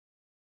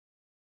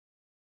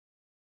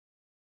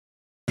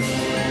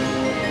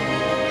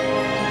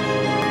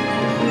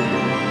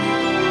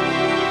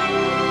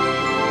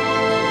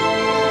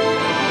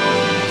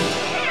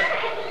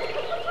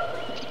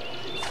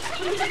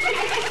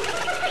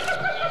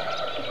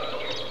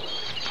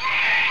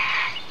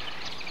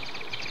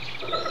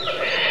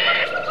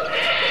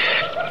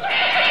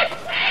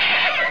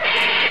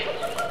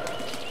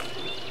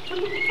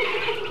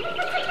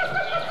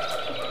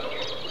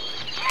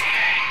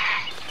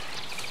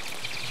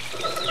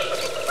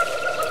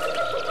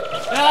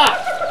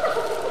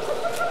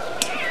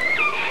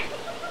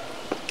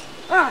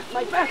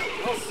back!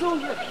 I'll sue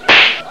you!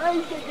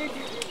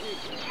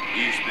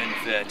 Ich bin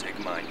fertig,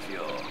 mein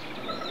Führer.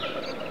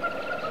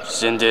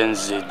 Senden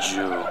Sie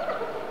Jew.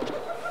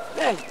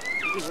 Hey!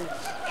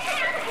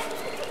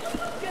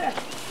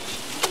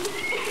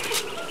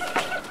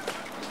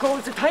 Go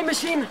with the time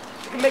machine.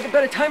 You can make a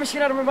better time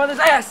machine out of my mother's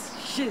ass.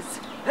 Shiz.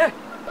 Hey.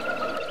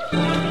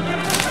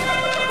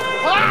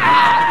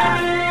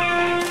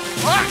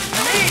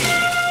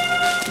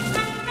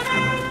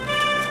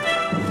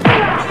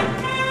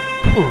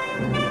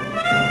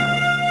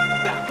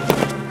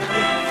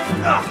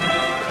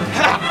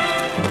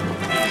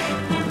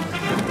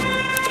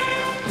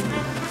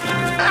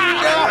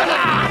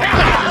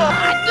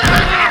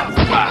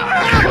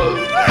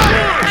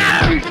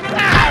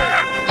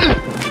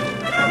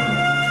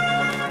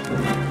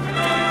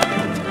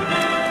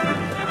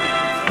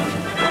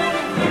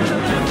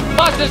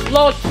 Was ist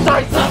los,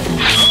 Scheiße?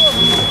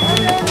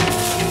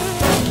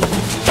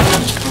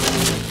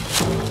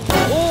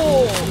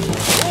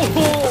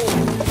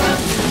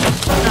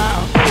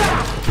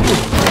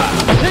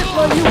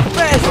 Hitler, you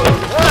bastard!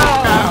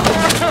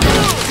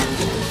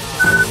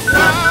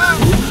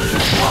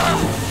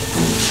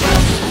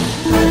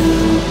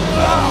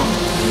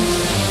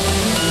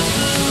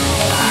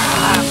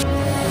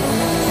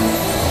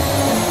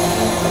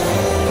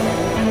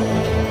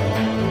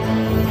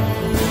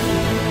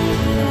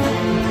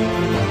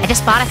 I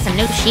just bought us some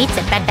new sheets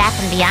at Bed Bath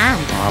 &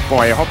 Beyond. Oh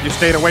boy, I hope you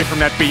stayed away from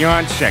that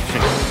Beyond section.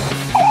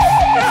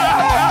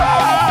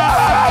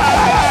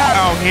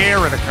 Oh, here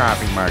are the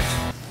coffee mugs.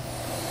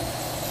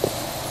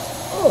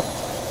 Oh,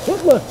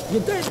 Hitler,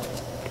 you're dead.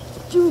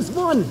 Jews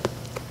won.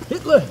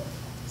 Hitler,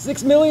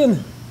 6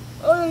 million.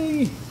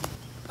 Ay,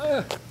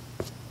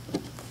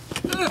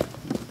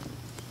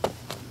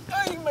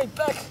 my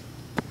back.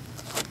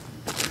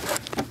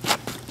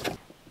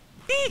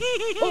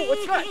 Oh,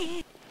 what's that?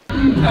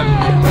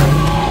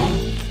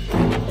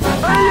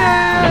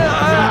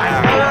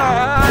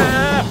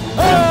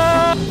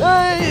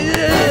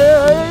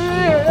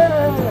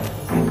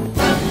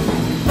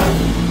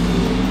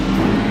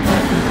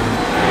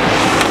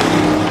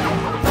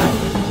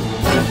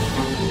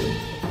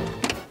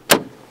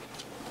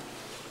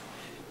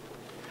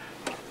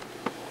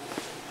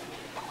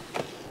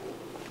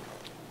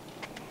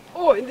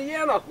 Oh,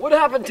 Indianna, what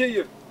happened to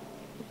you?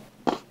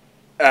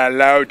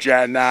 Hello,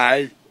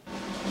 Jennay.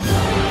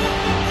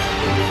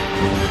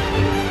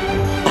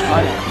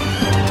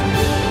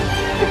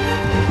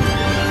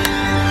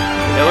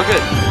 Hey, look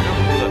at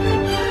look.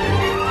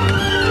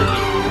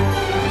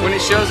 When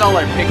it shows all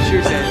our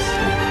pictures as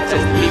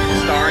people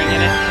starring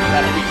in it,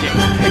 that'll be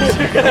Jake's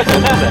picture.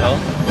 What the hell?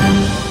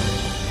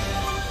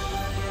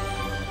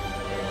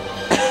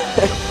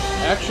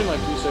 Action like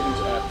 3 seconds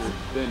after,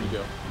 then you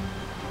go.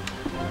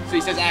 So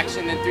he says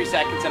action, then 3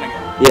 seconds, and I go.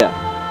 Yeah.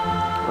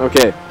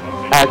 Okay.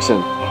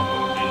 Action.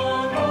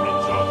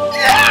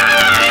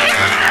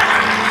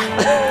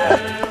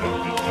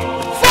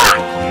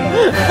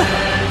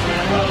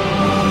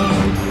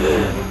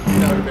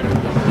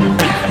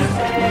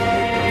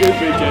 Good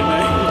for you,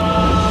 Jennay.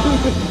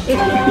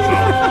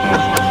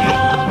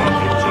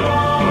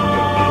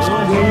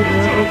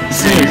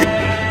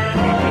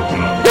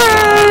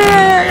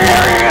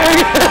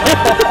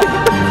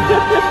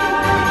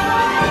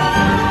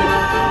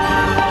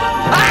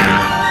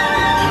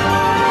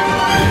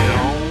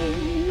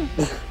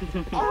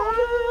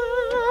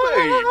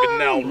 Baby,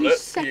 now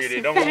let's get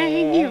it on.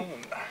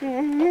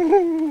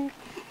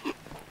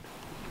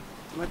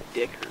 My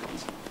dick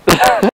hurts.